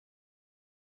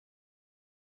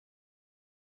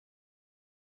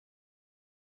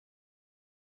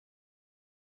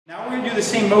Now we're going to do the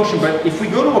same motion, but if we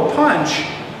go to a punch,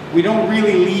 we don't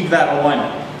really leave that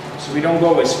alignment. So we don't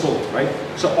go as full, right?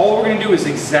 So all we're going to do is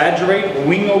exaggerate,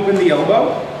 wing open the elbow,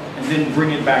 and then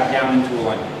bring it back down into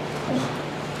alignment.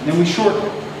 And then we shorten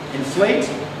it. Inflate,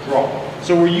 drop.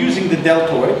 So we're using the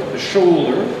deltoid, the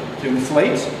shoulder, to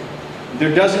inflate.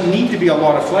 There doesn't need to be a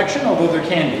lot of flexion, although there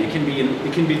can be.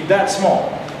 It can be that small.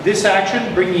 This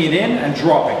action, bringing it in and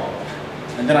dropping.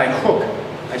 And then I hook.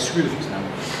 I screw these now.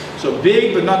 So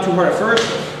big, but not too hard at first.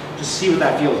 Just see what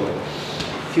that feels like.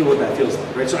 Feel what that feels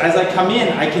like, right? So as I come in,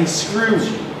 I can screw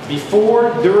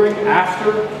before, during,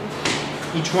 after.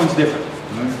 Each one's different.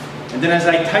 And then as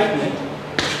I tighten it,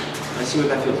 I see what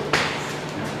that feels like.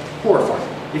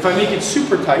 Horrifying. If I make it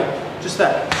super tight, just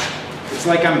that. It's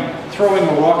like I'm throwing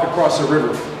a rock across a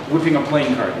river, whipping a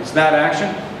playing card. It's that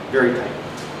action, very tight.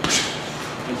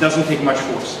 It doesn't take much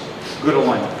force. Good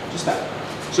alignment, just that.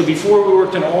 So before we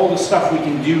worked on all the stuff we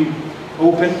can do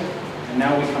open, and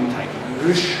now we come tight.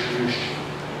 Whoosh, whoosh,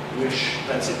 whoosh.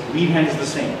 That's it. Lead hand is the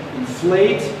same.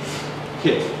 Inflate,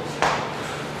 hit.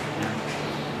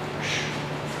 Whoosh,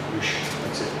 whoosh.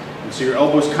 That's it. And so your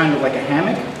elbow is kind of like a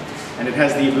hammock, and it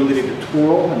has the ability to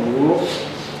twirl and whirl.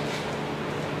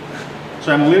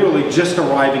 So I'm literally just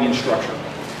arriving in structure.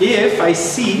 If I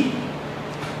see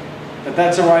that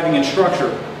that's arriving in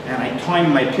structure, and I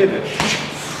time my pivot,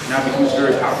 now it becomes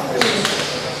very powerful.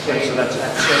 Okay, so that's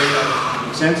it.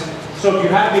 Make sense? So if you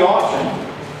have the option,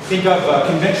 think of a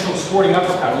conventional sporting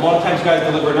uppercut. A lot of times guys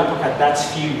deliver an uppercut,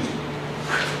 that's fused.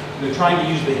 They're trying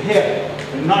to use the hip,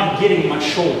 they're not getting much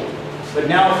shoulder. But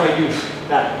now if I do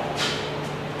that,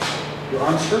 your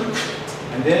arm screw,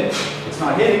 and then it's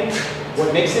not hitting,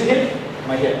 what makes it hit?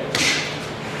 My hip.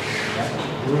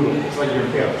 Yeah. Brutal. It's like your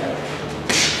tail.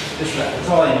 Just that. That's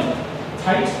all I need.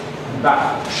 Tight and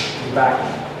back. And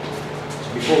back.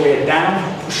 So before we head down,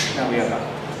 now we head up.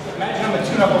 Imagine I'm a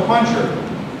two-knuckle puncher.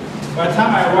 By the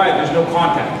time I arrive, there's no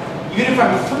contact. Even if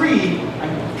I'm three,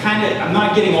 I'm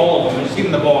not getting all of them. I'm just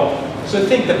getting the bottom. So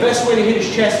think the best way to hit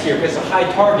his chest here, because it's a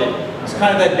high target, is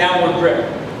kind of that downward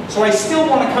grip. So I still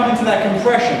want to come into that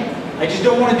compression. I just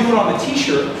don't want to do it on the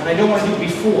t-shirt, and I don't want to do it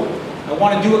before. I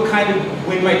want to do it kind of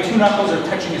when my two knuckles are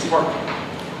touching his heart.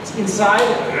 It's inside,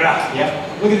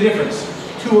 yeah. Look at the difference.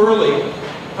 Too early,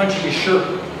 punching his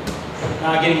shirt,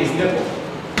 not getting his nipple.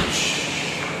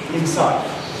 Inside,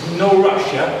 no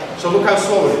rush, yeah. So look how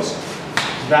slow it is.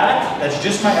 That's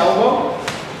just my elbow,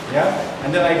 yeah.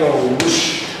 And then I go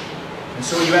whoosh. And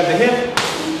so you have the hip,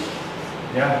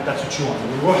 yeah. That's what you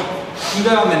want. Do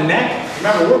that on the neck.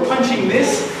 Remember, we're punching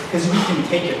this because we can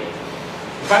take it.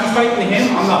 If I'm fighting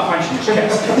him, I'm not punching his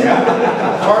chest. Yeah?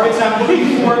 Targets I'm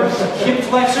looking for, hip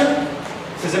flexor.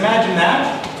 Because imagine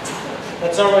that.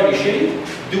 That's already shitty.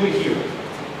 Do it here.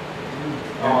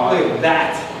 Look at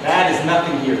that. That is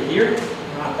nothing here. Here,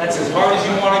 that's as hard as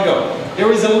you want to go.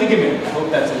 There is a ligament. I hope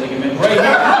that's a ligament right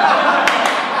here.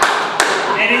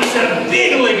 And it's a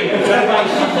big ligament. But if I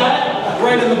hit that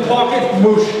right in the pocket,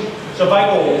 moosh. So if I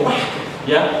go whack,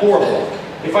 yeah, horrible.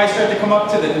 If I start to come up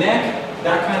to the neck,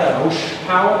 that kind of whoosh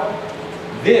power,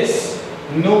 this,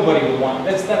 nobody would want.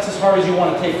 That's as hard as you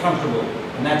want to take comfortably,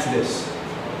 and that's this.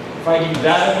 If I give you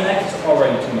that in the neck, it's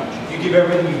already too much. If you give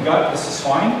everything you've got, this is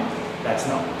fine, that's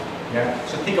not. Yeah?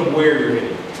 So think of where you're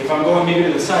hitting. If I'm going maybe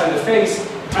to the side of the face,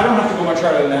 I don't have to go much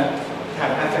harder than that,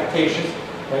 have affectation,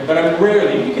 right? But I'm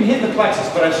rarely, you can hit the plexus,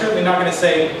 but I'm certainly not going to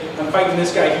say, I'm fighting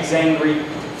this guy, he's angry,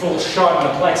 full shot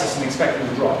in the plexus and expect him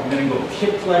to drop. I'm going to go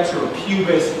hip flexor or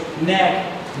pubis,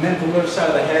 neck, and then the left side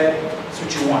of the head. That's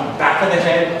what you want. Back of the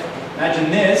head. Imagine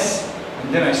this,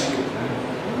 and then I screw it.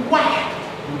 Whack!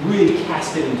 Really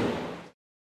cast it into it.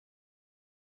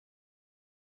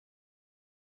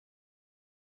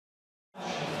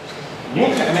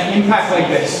 Look at an impact like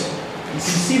this. You can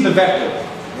see the vector.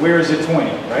 Where is it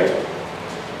pointing, right?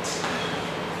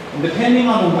 And depending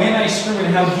on when I screw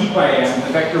and how deep I am,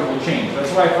 the vector will change.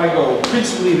 That's why if I go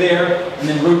principally there and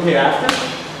then rotate after,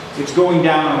 it's going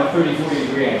down on a 30-40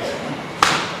 degree angle.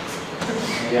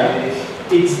 Yeah?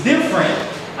 It's different.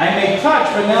 I may touch,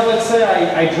 but now let's say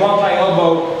I drop my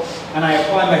elbow and I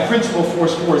apply my principal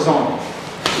force horizontal.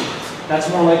 That's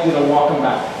more likely to walk him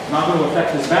back. Not going to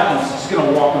affect his balance, it's going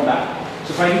to walk him back.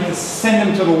 So if I need to send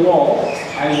him to the wall,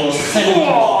 I will send him to the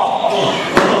wall.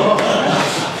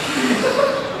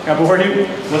 Got bored you?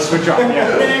 Let's switch off.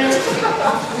 Yeah.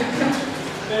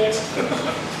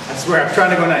 That's where I'm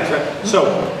trying to go nice, right?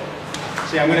 So,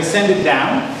 see, I'm going to send it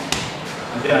down,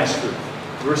 and then I screw.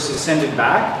 Versus send it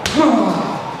back,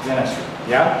 then I screw.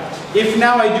 Yeah? If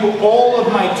now I do all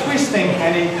of my twisting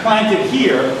and implant it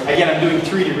here, again, I'm doing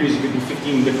 3 degrees, it could be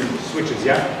 15 different switches,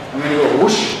 yeah? I'm going to go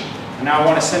whoosh, and now I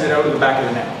want to send it out to the back of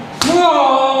the neck.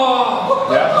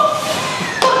 Yeah.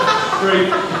 Great.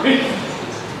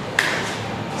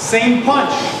 Same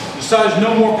punch. You saw there's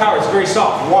no more power. It's very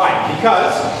soft. Why?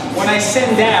 Because when I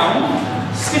send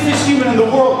down, stiffest human in the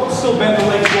world will still bend the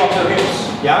legs, go off their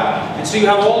hips. Yeah? And so you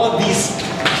have all of these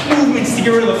movements to get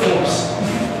rid of the force.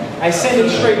 I send it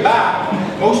straight back.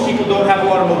 Most people don't have a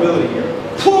lot of mobility here.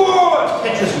 It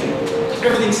catches me.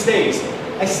 Everything stays.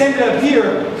 I send it up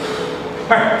here.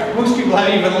 Most people have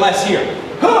even less here.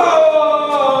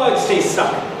 It stays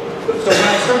stuck. So when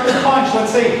I start to punch,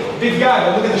 let's say, big guy,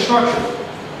 but look at the structure.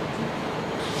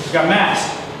 He's got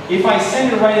mass. If I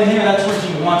send it right in here, that's where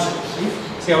he wants it.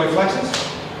 See how he flexes?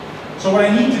 So what I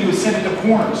need to do is send it to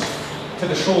corners, to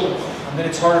the shoulder. And then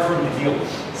it's harder for him to deal with.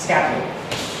 Scapula.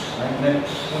 Right? And then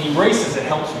when he braces, it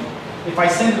helps me. If I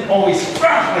send it always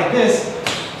like this,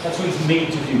 that's what he's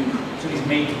made to do. That's what he's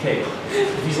made to take.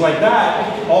 If he's like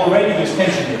that, already there's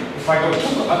tension here. If I go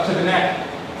up to the neck,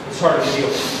 it's harder to deal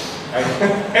with. Right?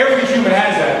 Every human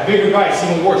has that. Bigger guys,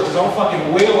 even worse, because I'll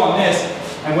fucking wail on this,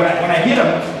 and when I hit him,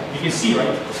 you can see, right?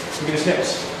 Look at his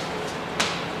hips.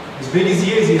 As big as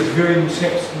he has very loose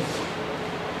hips.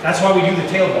 That's why we do the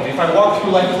tailbone. If I walk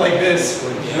through life like this,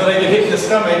 and then I get hit in the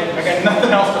stomach, I got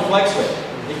nothing else to flex with.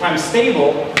 If I'm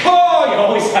stable, you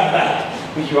always have that.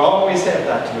 You always have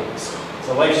that to do. It's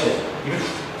a life shift.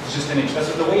 It's just an inch. That's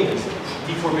what the wave is.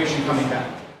 Deformation coming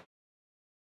back.